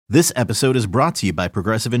This episode is brought to you by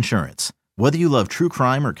Progressive Insurance. Whether you love true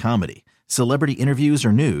crime or comedy, celebrity interviews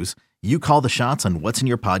or news, you call the shots on what's in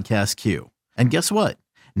your podcast queue. And guess what?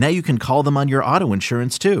 Now you can call them on your auto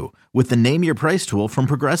insurance too with the Name Your Price tool from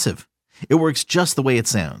Progressive. It works just the way it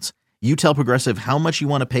sounds. You tell Progressive how much you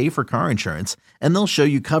want to pay for car insurance, and they'll show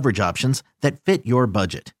you coverage options that fit your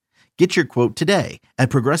budget. Get your quote today at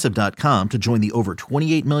Progressive.com to join the over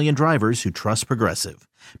 28 million drivers who trust Progressive.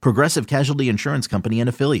 Progressive Casualty Insurance Company and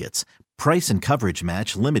Affiliates. Price and coverage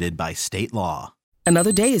match limited by state law.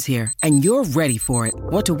 Another day is here, and you're ready for it.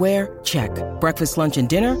 What to wear? Check. Breakfast, lunch, and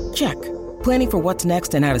dinner? Check. Planning for what's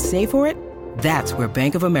next and how to save for it? That's where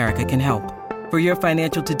Bank of America can help. For your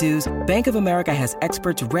financial to-dos, Bank of America has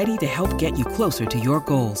experts ready to help get you closer to your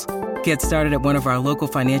goals. Get started at one of our local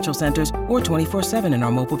financial centers or 24/7 in our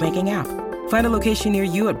mobile banking app. Find a location near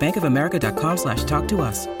you at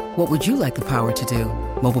bankofamerica.com/talktous. What would you like the power to do?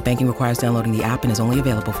 Mobile banking requires downloading the app and is only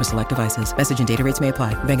available for select devices. Message and data rates may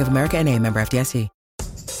apply. Bank of America N.A., member FDIC.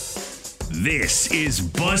 This is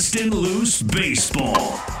Bustin' Loose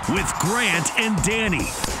Baseball with Grant and Danny.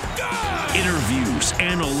 Interviews,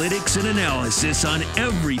 analytics, and analysis on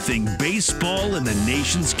everything baseball in the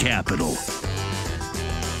nation's capital.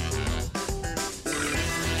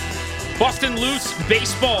 Bustin' Loose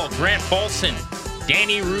Baseball, Grant Paulson,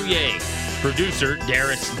 Danny Rouillet, producer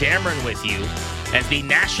Darius Dameron with you as the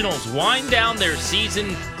Nationals wind down their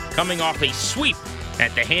season coming off a sweep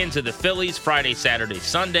at the hands of the Phillies Friday, Saturday,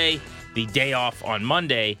 Sunday, the day off on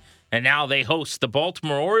Monday, and now they host the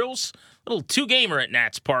Baltimore Orioles. Little two-gamer at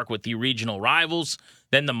Nats Park with the regional rivals.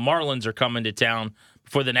 Then the Marlins are coming to town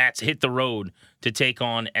before the Nats hit the road to take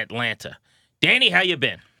on Atlanta. Danny, how you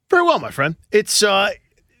been? Very well, my friend. It's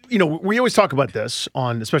we always talk about this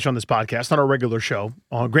especially on this podcast, on our regular show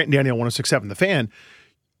on Grant and Danny on 106.7 The Fan.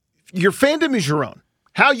 Your fandom is your own.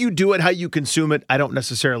 How you do it, how you consume it, I don't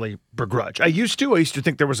necessarily begrudge. I used to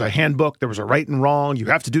think there was a handbook, there was a right and wrong, you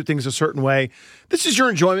have to do things a certain way. This is your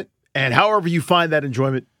enjoyment, and however you find that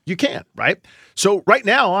enjoyment, you can, right? So right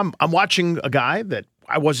now, I'm watching a guy that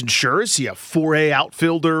I wasn't sure. Is he a 4A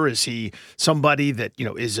outfielder? Is he somebody that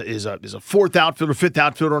is a fourth outfielder, fifth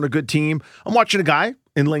outfielder on a good team? I'm watching a guy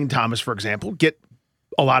in Lane Thomas, for example, get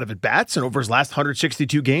a lot of at-bats, and over his last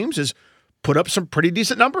 162 games has put up some pretty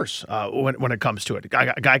decent numbers when it comes to it.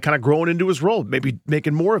 A guy kind of growing into his role, maybe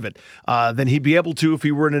making more of it than he'd be able to if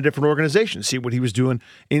he were in a different organization. See what he was doing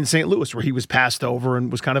in St. Louis, where he was passed over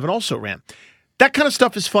and was kind of an also-ran. That kind of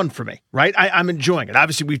stuff is fun for me, right? I'm enjoying it.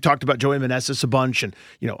 Obviously, we've talked about Joey Meneses a bunch, and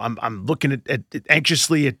I'm looking at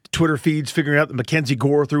anxiously at Twitter feeds, figuring out that Mackenzie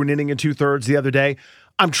Gore threw an inning in 2/3 the other day.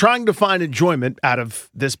 I'm trying to find enjoyment out of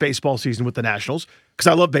this baseball season with the Nationals because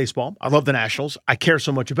I love baseball. I love the Nationals. I care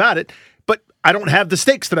so much about it, but I don't have the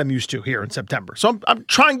stakes that I'm used to here in September. So I'm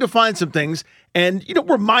trying to find some things, and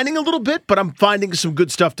we're mining a little bit, but I'm finding some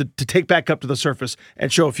good stuff to take back up to the surface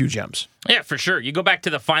and show a few gems. Yeah, for sure. You go back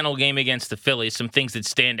to the final game against the Phillies, some things that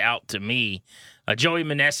stand out to me. Joey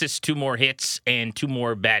Meneses, 2 more hits and 2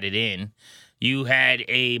 more batted in. You had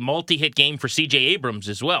a multi-hit game for CJ Abrams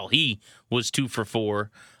as well. He was 2 for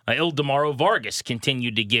 4. Ildemaro Vargas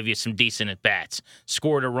continued to give you some decent at-bats.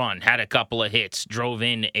 Scored a run, had a couple of hits, drove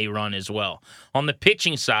in a run as well. On the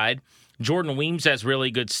pitching side, Jordan Weems has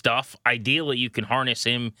really good stuff. Ideally, you can harness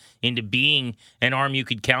him into being an arm you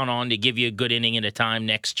could count on to give you a good inning at a time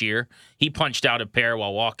next year. He punched out a pair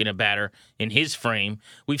while walking a batter in his frame.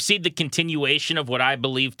 We've seen the continuation of what I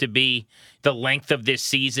believe to be the length of this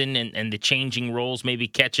season and the changing roles, maybe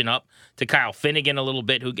catching up to Kyle Finnegan a little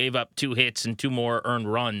bit, who gave up 2 hits and 2 more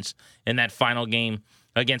earned runs in that final game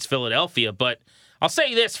against Philadelphia. But I'll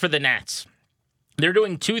say this for the Nats. They're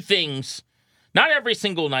doing 2 things. Not every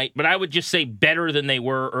single night, but I would just say better than they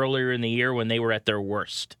were earlier in the year when they were at their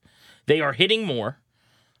worst. They are hitting more,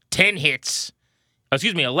 11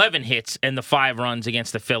 hits, and the 5 runs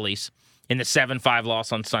against the Phillies in the 7-5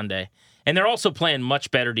 loss on Sunday. And they're also playing much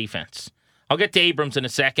better defense. I'll get to Abrams in a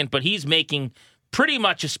second, but he's making pretty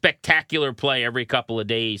much a spectacular play every couple of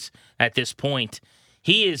days at this point.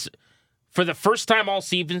 He is, for the first time all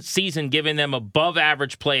season, giving them above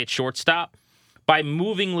average play at shortstop. By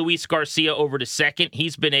moving Luis Garcia over to second,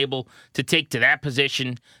 he's been able to take to that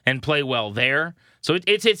position and play well there. So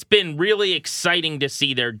it's been really exciting to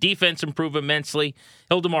see their defense improve immensely.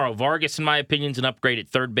 Ildemaro Vargas, in my opinion, is an upgrade at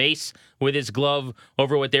third base with his glove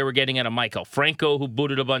over what they were getting out of Michael Franco, who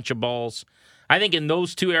booted a bunch of balls. I think in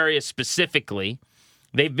those 2 areas specifically,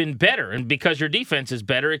 they've been better. And because your defense is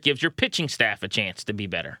better, it gives your pitching staff a chance to be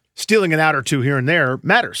better. Stealing an out or 2 here and there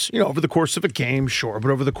matters. Over the course of a game, sure,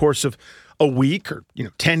 but over the course of a week or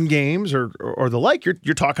 10 games or the like,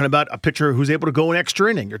 you're talking about a pitcher who's able to go an extra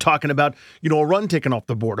inning. You're talking about a run taken off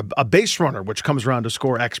the board, a base runner which comes around to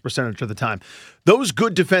score X percentage of the time. Those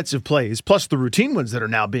good defensive plays plus the routine ones that are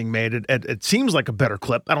now being made, it seems like a better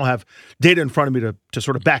clip. I don't have data in front of me to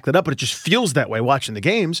sort of back that up, but it just feels that way watching the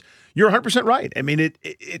games. You're 100% right. I mean,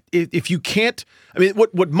 if you can't, I mean,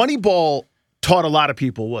 what Moneyball taught a lot of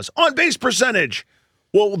people was on base percentage.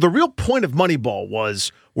 Well, the real point of Moneyball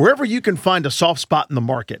was wherever you can find a soft spot in the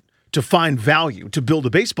market to find value to build a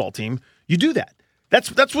baseball team, you do that.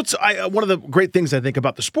 That's what's one of the great things I think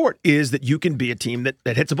about the sport is that you can be a team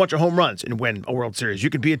that hits a bunch of home runs and win a World Series. You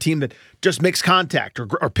can be a team that just makes contact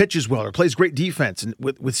or pitches well or plays great defense and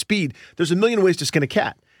with speed. There's a million ways to skin a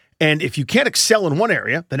cat. And if you can't excel in one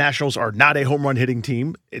area, the Nationals are not a home run hitting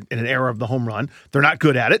team in an era of the home run. They're not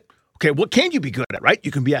good at it. Okay, what can you be good at, right? You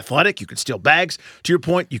can be athletic. You can steal bags. To your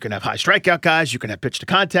point, you can have high strikeout guys. You can have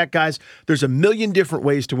pitch-to-contact guys. There's a million different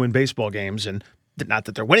ways to win baseball games, and not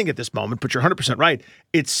that they're winning at this moment, but you're 100% right.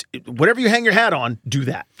 It's whatever you hang your hat on, do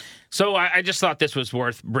that. So I just thought this was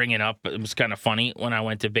worth bringing up. It was kind of funny when I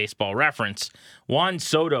went to Baseball Reference. Juan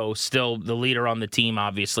Soto, still the leader on the team,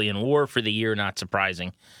 obviously, in WAR for the year, not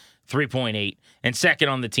surprising. 3.8. And second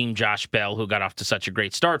on the team, Josh Bell, who got off to such a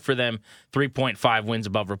great start for them, 3.5 wins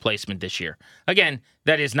above replacement this year. Again,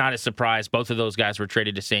 that is not a surprise. Both of those guys were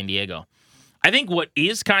traded to San Diego. I think what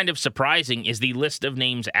is kind of surprising is the list of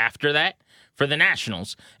names after that for the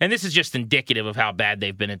Nationals. And this is just indicative of how bad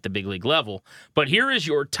they've been at the big league level. But here is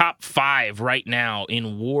your top 5 right now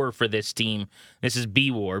in WAR for this team. This is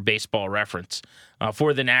B-WAR, Baseball Reference,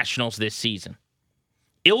 for the Nationals this season.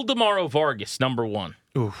 Ildemaro Vargas, number 1.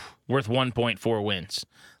 Oof. Worth 1.4 wins.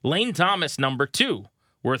 Lane Thomas, number 2,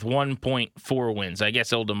 worth 1.4 wins. I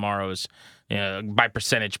guess Ildemaro's, by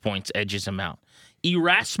percentage points, edges him out.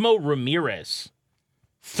 Erasmo Ramirez,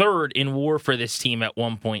 3rd in WAR for this team at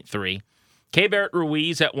 1.3. Keibert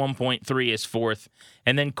Ruiz at 1.3 is 4th.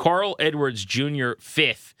 And then Carl Edwards Jr.,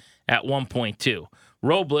 5th at 1.2.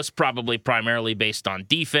 Robles, probably primarily based on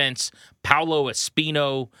defense, Paulo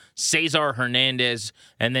Espino, Cesar Hernandez,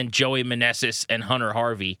 and then Joey Meneses and Hunter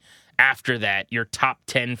Harvey. After that, your top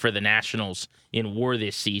 10 for the Nationals in WAR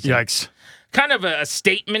this season. Yikes. Kind of a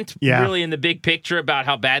statement, really, in the big picture about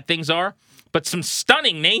how bad things are, but some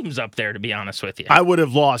stunning names up there, to be honest with you. I would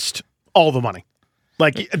have lost all the money.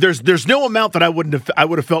 Like, there's no amount that I would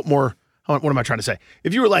have felt more. What am I trying to say?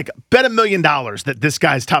 If you were like, bet $1 million that this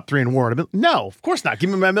guy's top 3 in WAR, no, of course not. Give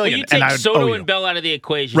me my $1 million. Well, you take Soto and Bell out of the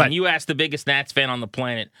equation, right. And you ask the biggest Nats fan on the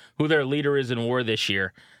planet who their leader is in WAR this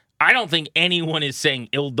year. I don't think anyone is saying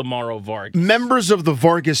Ildemaro Vargas. Members of the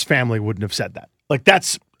Vargas family wouldn't have said that. Like,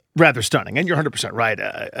 that's rather stunning. And you're 100% right,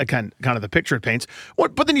 kind of the picture it paints.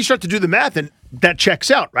 But then you start to do the math, and that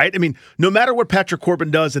checks out, right? I mean, no matter what Patrick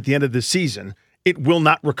Corbin does at the end of this season, it will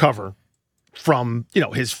not recover from,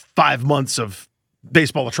 his 5 months of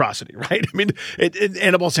baseball atrocity, right? I mean,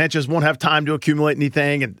 Anibal Sanchez won't have time to accumulate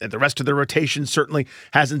anything, and the rest of the rotation certainly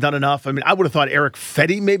hasn't done enough. I mean, I would have thought Eric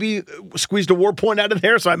Fetty maybe squeezed a WAR point out of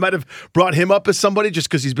there, so I might have brought him up as somebody just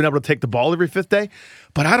because he's been able to take the ball every 5th day.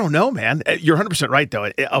 But I don't know, man. You're 100% right,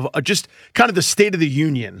 though. Just kind of the state of the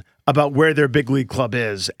union about where their big league club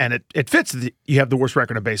is, and it fits that you have the worst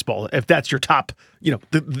record in baseball. If that's your top,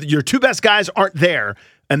 your 2 best guys aren't there,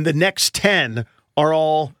 and the next 10 are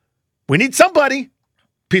all, we need somebody.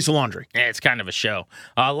 Piece of laundry. Yeah, it's kind of a show.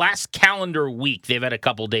 Last calendar week, they've had a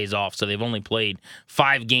couple days off, so they've only played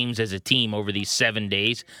 5 games as a team over these 7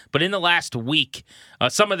 days. But in the last week,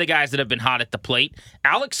 some of the guys that have been hot at the plate,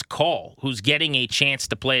 Alex Call, who's getting a chance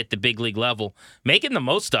to play at the big league level, making the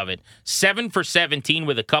most of it. 7 for 17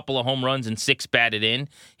 with a couple of home runs and 6 batted in.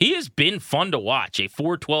 He has been fun to watch. A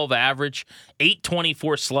 4.12 average,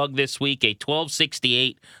 8.24 slug this week, a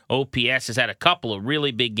 12.68 OPS. Has had a couple of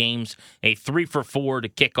really big games, a 3 for 4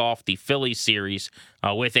 to kick off the Phillies series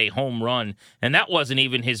with a home run. And that wasn't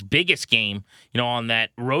even his biggest game, on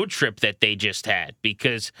that road trip that they just had.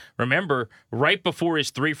 Because remember, right before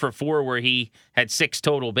his 3 for 4 where he had 6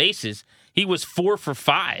 total bases, he was 4 for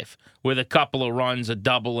 5 with a couple of runs, a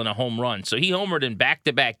double, and a home run. So he homered in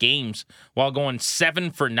back-to-back games while going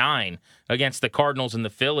 7 for 9 against the Cardinals and the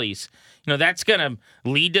Phillies. That's going to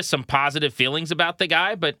lead to some positive feelings about the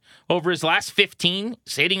guy, but over his last 15,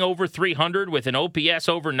 hitting over 300 with an OPS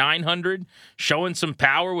over 900, showing some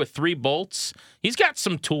power with 3 bolts. He's got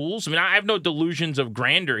some tools. I mean, I have no delusions of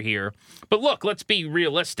grandeur here, but look, let's be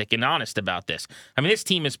realistic and honest about this. I mean, this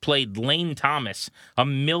team has played Lane Thomas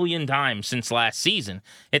 1 million times since last season.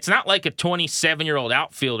 It's not like a 27-year-old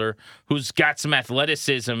outfielder who's got some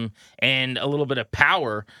athleticism and a little bit of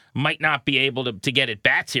power might not be able to get at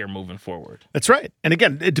bats here moving forward. That's right. And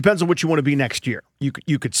again, it depends on what you want to be next year. You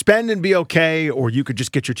could spend and be okay, or you could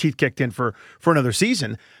just get your teeth kicked in for another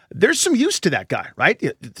season. There's some use to that guy, right?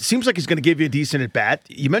 It seems like he's going to give you a decent at bat.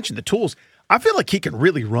 You mentioned the tools. I feel like he can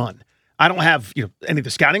really run. I don't have any of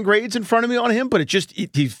the scouting grades in front of me on him, but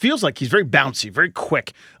he feels like he's very bouncy, very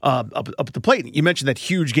quick up at the plate. You mentioned that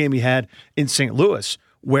huge game he had in St. Louis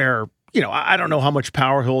where, I don't know how much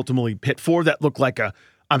power he'll ultimately hit for. That looked like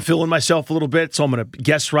I'm feeling myself a little bit, so I'm going to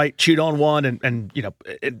guess right, cheat on one, and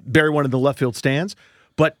bury one in the left field stands.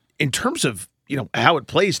 But in terms of how it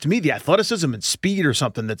plays, to me, the athleticism and speed or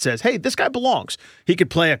something that says, hey, this guy belongs. He could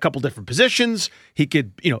play a couple different positions. He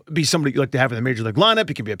could, be somebody you like to have in the major league lineup.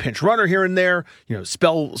 He can be a pinch runner here and there,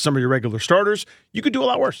 spell some of your regular starters. You could do a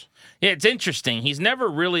lot worse. Yeah, it's interesting. He's never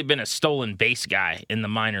really been a stolen base guy in the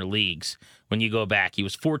minor leagues. When you go back, he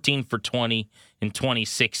was 14 for 20 in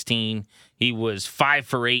 2016. He was 5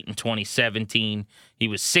 for 8 in 2017. He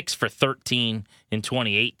was 6 for 13 in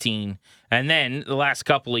 2018. And then the last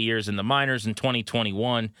couple of years in the minors in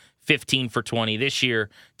 2021, 15 for 20 this year.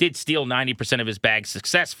 Did steal 90% of his bags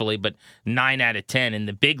successfully, but 9 out of 10. In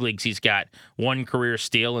the big leagues, he's got 1 career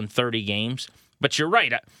steal in 30 games. But you're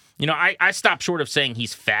right. I stop short of saying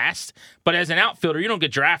he's fast, but as an outfielder, you don't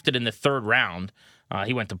get drafted in the 3rd round.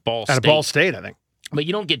 He went to Ball State. At Ball State, I think. But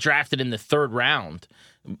you don't get drafted in the 3rd round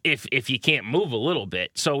if you can't move a little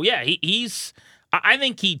bit. So, yeah, I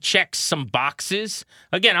think he checks some boxes.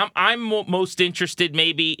 Again, I'm most interested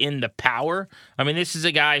maybe in the power. I mean, this is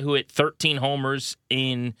a guy who hit 13 homers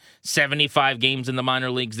in 75 games in the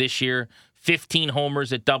minor leagues this year, 15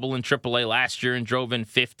 homers at Double and AAA last year and drove in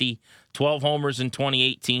 50, 12 homers in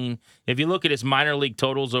 2018. If you look at his minor league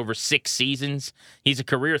totals over 6 seasons, he's a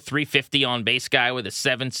career 350 on base guy with a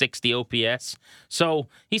 760 OPS. So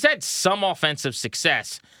he's had some offensive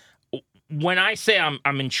success. When I say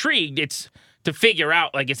I'm intrigued, it's to figure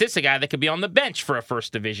out, is this a guy that could be on the bench for a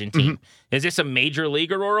first division team? Mm-hmm. Is this a major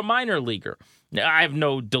leaguer or a minor leaguer? I have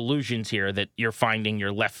no delusions here that you're finding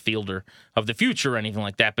your left fielder of the future or anything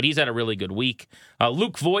like that, but he's had a really good week.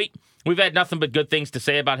 Luke Voit, we've had nothing but good things to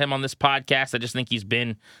say about him on this podcast. I just think he's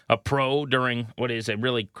been a pro during what is a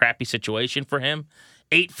really crappy situation for him.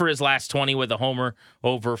 8 for his last 20 with a homer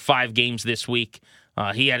over 5 games this week.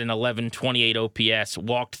 He had an 11.28 OPS,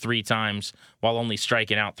 walked 3 times while only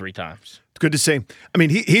striking out 3 times. It's good to see. I mean,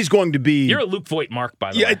 he's going to be... You're a Luke Voit mark,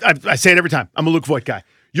 by the way. Yeah, I say it every time. I'm a Luke Voit guy.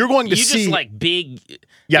 You're going to see... You just like big...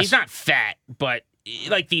 Yes. He's not fat, but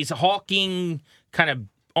like these hulking, kind of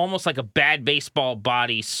almost like a bad baseball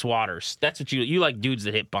body swatters. That's what you like, dudes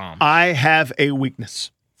that hit bombs. I have a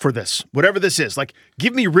weakness for this. Whatever this is.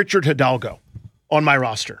 Give me Richard Hidalgo on my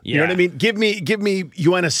roster. You know what I mean? Give me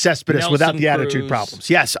Yoenis Cespedes Nelson without the Cruz. attitude problems.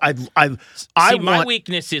 Yes, my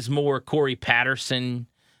weakness is more Corey Patterson,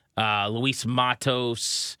 Luis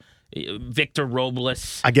Matos, Victor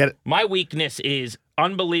Robles. I get it. My weakness is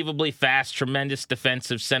unbelievably fast, tremendous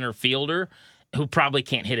defensive center fielder who probably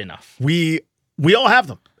can't hit enough. We all have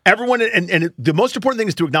them. Everyone, and the most important thing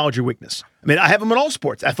is to acknowledge your weakness. I mean, I have them in all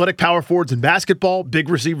sports. Athletic power forwards in basketball, big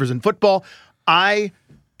receivers in football. I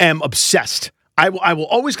am obsessed. I will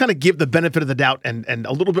always kind of give the benefit of the doubt and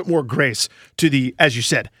a little bit more grace to the, as you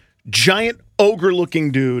said, giant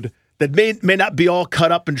ogre-looking dude that may not be all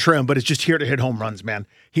cut up and trim, but is just here to hit home runs, man.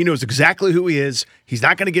 He knows exactly who he is. He's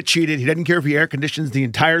not going to get cheated. He doesn't care if he air conditions the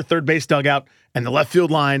entire third base dugout and the left field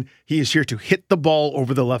line. He is here to hit the ball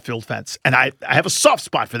over the left field fence. And I have a soft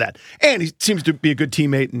spot for that. And he seems to be a good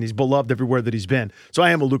teammate, and he's beloved everywhere that he's been. So I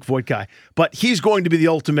am a Luke Voit guy. But he's going to be the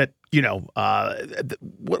ultimate,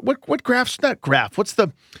 what graph's that graph? What's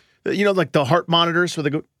the, like the heart monitors where they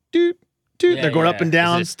go, dude. Yeah, they're going up and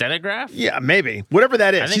down. Is it stenograph? Yeah, maybe. Whatever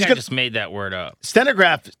that is. I think I just made that word up.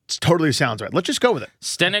 Stenograph totally sounds right. Let's just go with it.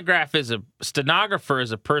 Stenographer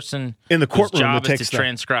is a person in the courtroom whose job that is takes to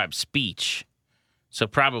transcribe speech. So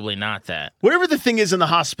probably not that. Whatever the thing is in the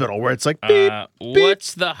hospital where it's like beep, beep.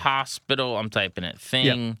 What's the hospital? I'm typing it.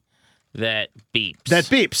 Thing that beeps. That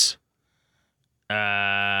beeps.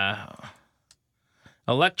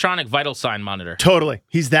 Electronic vital sign monitor. Totally.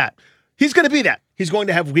 He's that. He's going to be that. He's going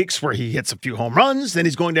to have weeks where he hits a few home runs, then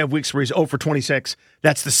he's going to have weeks where he's 0 for 26.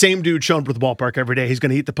 That's the same dude showing up at the ballpark every day. He's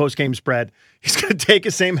going to eat the post-game spread. He's going to take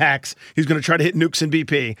his same hacks. He's going to try to hit nukes and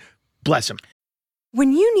BP. Bless him.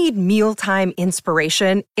 When you need mealtime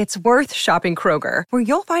inspiration, it's worth shopping Kroger, where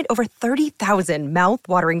you'll find over 30,000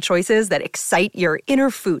 mouth-watering choices that excite your inner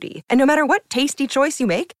foodie. And no matter what tasty choice you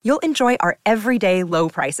make, you'll enjoy our everyday low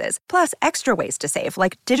prices, plus extra ways to save,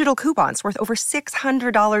 like digital coupons worth over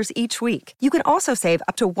 $600 each week. You can also save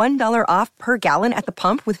up to $1 off per gallon at the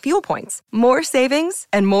pump with fuel points. More savings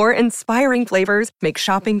and more inspiring flavors make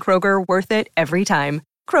shopping Kroger worth it every time.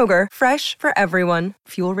 Kroger, fresh for everyone.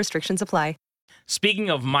 Fuel restrictions apply. Speaking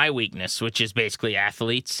of my weakness, which is basically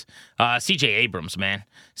athletes, CJ Abrams, man.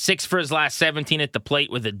 6 for his last 17 at the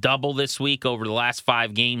plate with a double this week over the last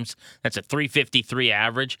 5 games. That's a .353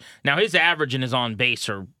 average. Now, his average and his on base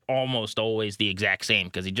are almost always the exact same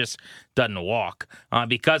because he just doesn't walk.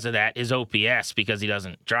 Because of that, his OPS, because he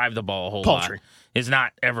doesn't drive the ball a whole lot, is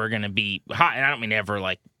not ever going to be high. And I don't mean ever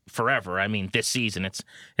like forever. I mean, this season, it's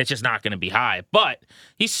just not going to be high. But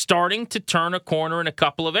he's starting to turn a corner in a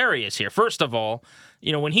couple of areas here. First of all,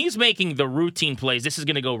 you know, when he's making the routine plays, this is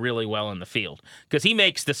going to go really well in the field because he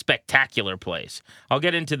makes the spectacular plays. I'll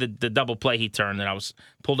get into the double play he turned that I was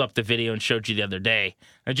pulled up the video and showed you the other day.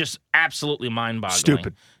 It's just absolutely mind-boggling.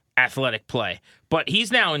 Stupid. Athletic play. But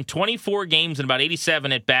he's now in 24 games and about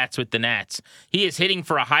 87 at-bats with the Nats. He is hitting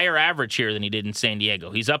for a higher average here than he did in San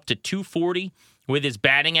Diego. He's up to 240 with his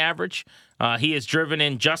batting average. He has driven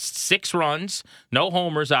in just 6 runs, no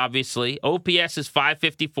homers, obviously. OPS is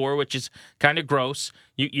 .554, which is kind of gross.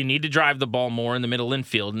 You need to drive the ball more in the middle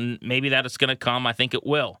infield, and maybe that is going to come. I think it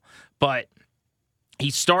will. But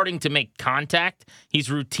he's starting to make contact. He's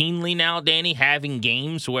routinely now, Danny, having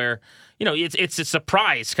games where, you know, it's a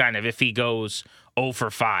surprise kind of if he goes 0 for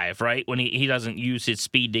 5, right, when he doesn't use his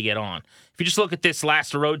speed to get on. If you just look at this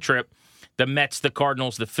last road trip, the Mets, the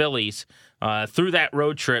Cardinals, the Phillies, through that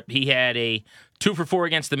road trip, he had a 2 for 4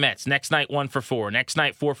 against the Mets. Next night, 1 for 4. Next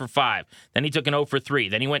night, 4 for 5. Then he took an 0 for 3.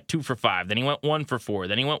 Then he went 2 for 5. Then he went 1 for 4.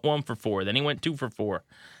 Then he went 1 for 4. Then he went 2 for 4.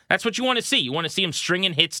 That's what you want to see. You want to see him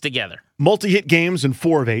stringing hits together. Multi-hit games in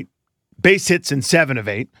 4 of 8. Base hits in 7 of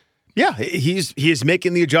 8. Yeah, he is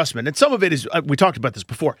making the adjustment. And some of it is, we talked about this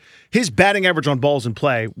before, his batting average on balls in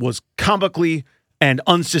play was comically and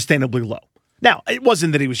unsustainably low. Now, it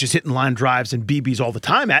wasn't that he was just hitting line drives and BBs all the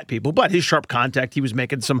time at people, but his sharp contact, he was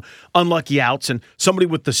making some unlucky outs, and somebody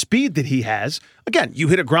with the speed that he has, again, you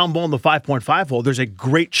hit a ground ball in the 5.5 hole, there's a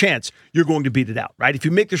great chance you're going to beat it out, right? If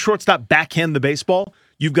you make the shortstop backhand the baseball,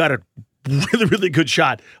 you've got a really, really good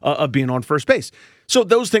shot of being on first base. So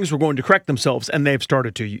those things were going to correct themselves, and they've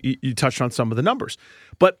started to. You touched on some of the numbers.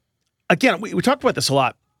 But again, we talked about this a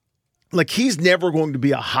lot. Like, he's never going to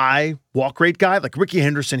be a high walk rate guy. Like Ricky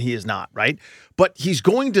Henderson, he is not, right? But he's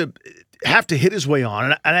going to have to hit his way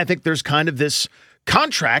on. And I think there's kind of this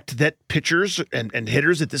contract that pitchers and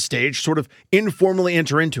hitters at this stage sort of informally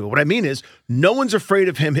enter into. What I mean is no one's afraid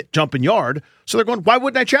of him jumping yard. So they're going, why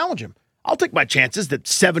wouldn't I challenge him? I'll take my chances that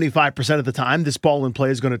 75% of the time this ball in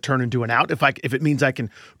play is going to turn into an out. If it means I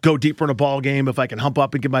can go deeper in a ball game, if I can hump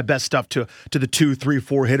up and give my best stuff to the 2, 3,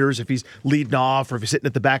 4 hitters, if he's leading off or if he's sitting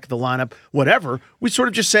at the back of the lineup, whatever, we sort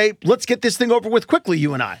of just say, let's get this thing over with quickly,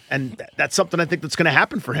 you and I. And that's something I think that's going to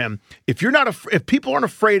happen for him. If people aren't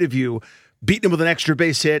afraid of you beating him with an extra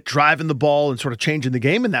base hit, driving the ball and sort of changing the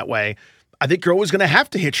game in that way, I think you're always going to have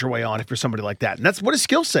to hit your way on if you're somebody like that. And that's what his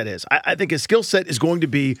skill set is. I think his skill set is going to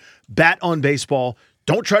be bat on baseball.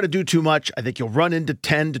 Don't try to do too much. I think you'll run into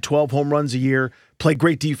 10 to 12 home runs a year, play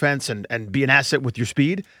great defense, and be an asset with your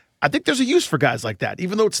speed. I think there's a use for guys like that,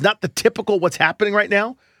 even though it's not the typical what's happening right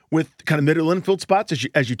now with kind of middle infield spots,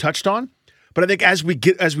 as you touched on. But I think as we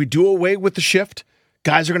do away with the shift,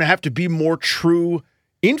 guys are going to have to be more true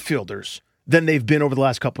infielders than they've been over the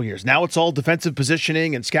last couple of years. Now it's all defensive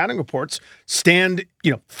positioning and scouting reports. Stand,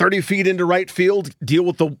 30 feet into right field, deal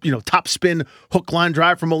with the, top spin hook line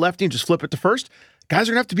drive from a lefty and just flip it to first. Guys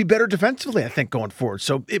are going to have to be better defensively, I think, going forward.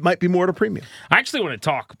 So it might be more at a premium. I actually want to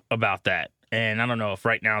talk about that. And I don't know if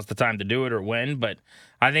right now is the time to do it or when, but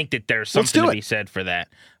I think that there's something to be said for that.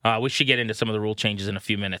 We should get into some of the rule changes in a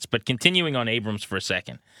few minutes. But continuing on Abrams for a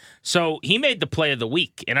second. So he made the play of the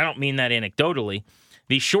week, and I don't mean that anecdotally.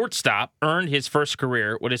 The shortstop earned his first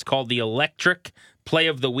career what is called the Electric Play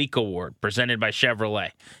of the Week Award, presented by Chevrolet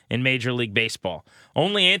in Major League Baseball.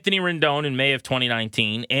 Only Anthony Rendon in May of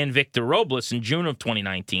 2019 and Victor Robles in June of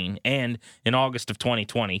 2019 and in August of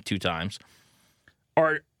 2020, 2 times,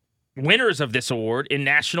 are winners of this award in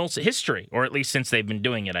Nationals history, or at least since they've been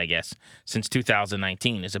doing it, I guess. Since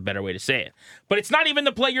 2019 is a better way to say it. But it's not even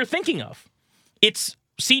the play you're thinking of. It's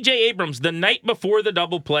CJ Abrams, the night before the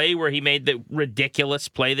double play where he made the ridiculous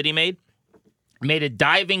play that he made a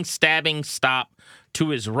diving, stabbing stop to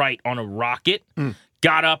his right on a rocket,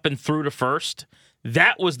 got up and threw to first,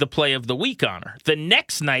 That was the play of the week honor. The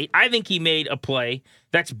next night, I think he made a play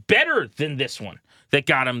that's better than this one that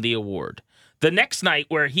got him the award. The next night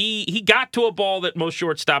where he got to a ball that most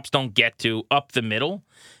shortstops don't get to up the middle.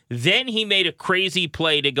 Then he made a crazy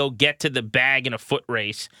play to go get to the bag in a foot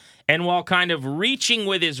race. And while kind of reaching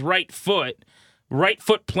with his right foot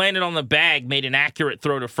planted on the bag, made an accurate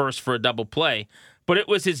throw to first for a double play. But it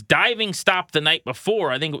was his diving stop the night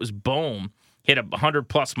before. I think it was Bohm. Hit a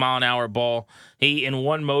 100-plus mile-an-hour ball. He, in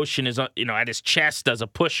one motion, is at his chest, does a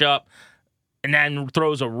push-up, and then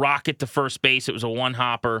throws a rocket to first base. It was a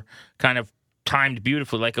one-hopper, kind of timed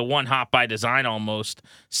beautifully, like a one-hop by design almost.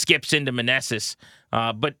 Skips into Meneses.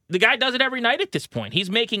 But the guy does it every night at this point.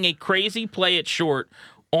 He's making a crazy play at short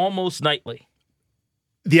almost nightly.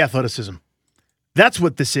 The athleticism. That's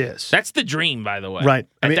what this is. That's the dream, by the way. Right.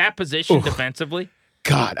 At that position defensively.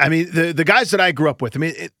 God, I mean, the guys that I grew up with, I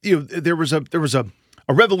mean, there was a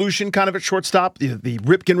revolution kind of at shortstop. The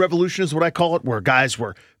Ripken revolution is what I call it, where guys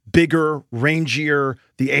were bigger, rangier,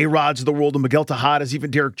 the A-Rods of the world, and Miguel Tejadas, even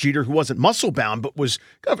Derek Jeter, who wasn't muscle-bound, but was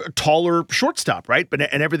kind of a taller shortstop, right?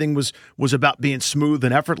 And everything was about being smooth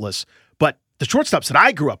and effortless. But the shortstops that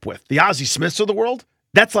I grew up with, the Ozzie Smiths of the world,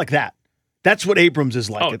 that's like that. That's what Abrams is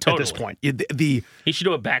like at this point. He should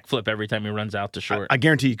do a backflip every time he runs out to short. I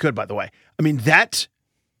guarantee he could, by the way. I mean, that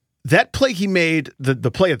play he made, the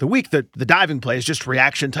play of the week, the diving play is just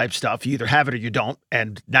reaction type stuff. You either have it or you don't,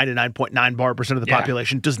 and 99.9% of the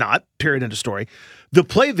population does not, period, end of story. The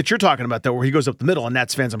play that you're talking about, though, where he goes up the middle, and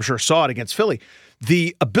Nats fans, I'm sure, saw it against Philly,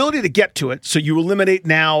 the ability to get to it, so you eliminate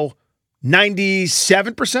now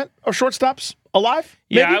 97% of shortstops alive?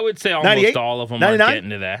 Maybe? Yeah, I would say almost 98? all of them 99? are getting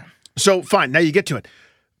to that. So, fine, now you get to it.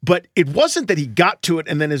 But it wasn't that he got to it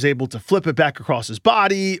and then is able to flip it back across his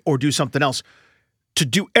body or do something else. To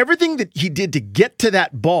do everything that he did to get to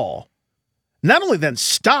that ball, not only then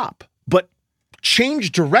stop, but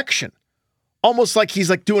change direction. Almost like he's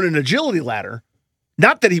like doing an agility ladder.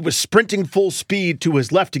 Not that he was sprinting full speed to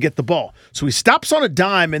his left to get the ball. So he stops on a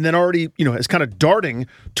dime and then already, is kind of darting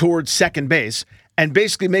towards second base and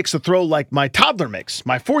basically makes a throw like my toddler makes,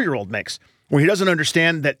 my 4-year-old makes, where he doesn't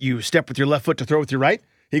understand that you step with your left foot to throw with your right.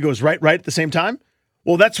 He goes right at the same time.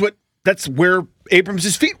 Well, that's where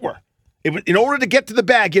Abrams' feet were. In order to get to the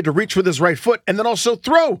bag, he had to reach with his right foot and then also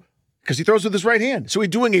throw because he throws with his right hand. So he's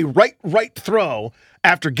doing a right throw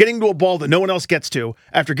after getting to a ball that no one else gets to,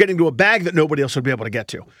 after getting to a bag that nobody else would be able to get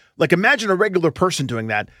to. Like, imagine a regular person doing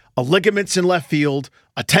that. A ligaments in left field,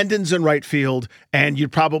 a tendons in right field, and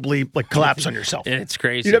you'd probably collapse on yourself. It's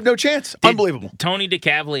crazy. You'd have no chance. Unbelievable. Tony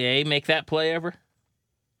DeCavalier make that play ever?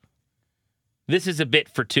 This is a bit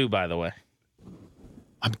for two, by the way.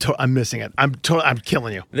 I'm missing it. I'm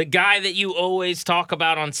killing you. The guy that you always talk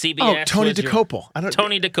about on CBS. Oh, Tony DeCopel.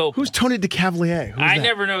 Tony DeCopel. Who's Tony DeCavalier? I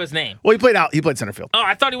never know his name. Well, he played center field. Oh,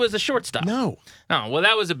 I thought he was a shortstop. No. Oh, well,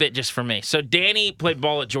 that was a bit just for me. So Danny played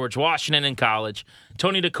ball at George Washington in college.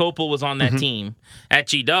 Tony DeCopel was on that team at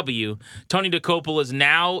GW. Tony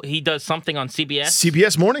DeCopel he does something on CBS.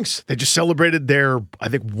 CBS Mornings. They just celebrated their, I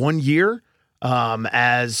think, 1 year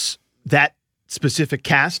as that specific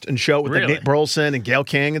cast and show with Nate Burleson and Gail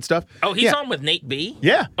King and stuff. Oh, he's on with Nate B?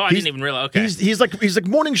 Yeah. Oh, I didn't even realize. Okay. He's like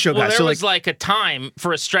morning show guy. Well, there was a time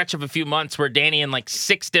for a stretch of a few months where Danny, in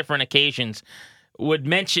 6 different occasions, would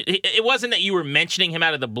mention. It wasn't that you were mentioning him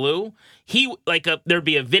out of the blue. He there'd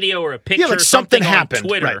be a video or a picture or something happened on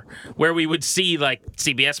Twitter where we would see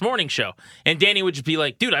CBS Morning Show, and Danny would just be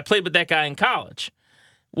like, "Dude, I played with that guy in college."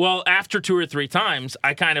 Well, after 2 or 3 times,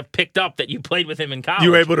 I kind of picked up that you played with him in college.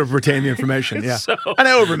 You were able to retain the information, yeah. And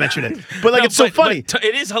I over-mentioned it. But it's so funny. But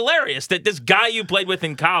it is hilarious that this guy you played with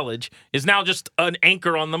in college is now just an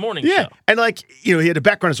anchor on the morning show. Yeah, and he had a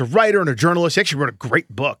background as a writer and a journalist. He actually wrote a great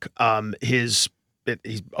book. He's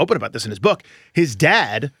open about this in his book. His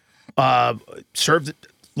dad served a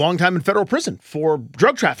long time in federal prison for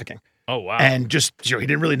drug trafficking. Oh, wow. And just, he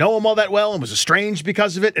didn't really know him all that well and was estranged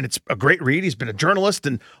because of it. And it's a great read. He's been a journalist.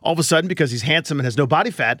 And all of a sudden, because he's handsome and has no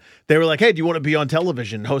body fat, they were like, hey, do you want to be on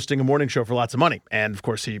television hosting a morning show for lots of money? And, of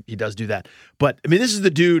course, he does do that. But, I mean, this is the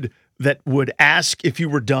dude that would ask if you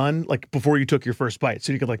were done, before you took your first bite,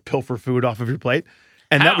 so you could, pilfer food off of your plate.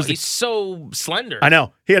 And that was he's so slender. I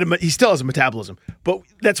know. He still has a metabolism. But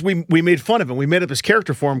we made fun of him. We made up this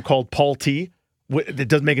character for him called Paul T. It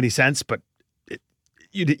doesn't make any sense, but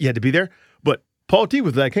you had to be there. But Paul T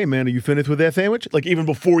was like, hey, man, are you finished with that sandwich? Even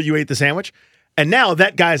before you ate the sandwich. And now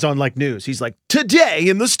that guy's on news. He's like, today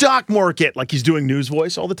in the stock market. He's doing news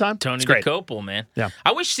voice all the time. Tony DeCopel, man. Yeah.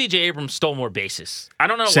 I wish CJ Abrams stole more bases. I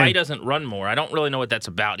don't know why he doesn't run more. I don't really know what that's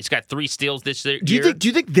about. He's got 3 steals this year. Do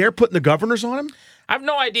you think they're putting the governors on him? I have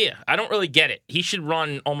no idea. I don't really get it. He should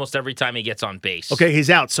run almost every time he gets on base. Okay, he's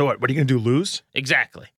out. So what? What are you going to do, lose? Exactly.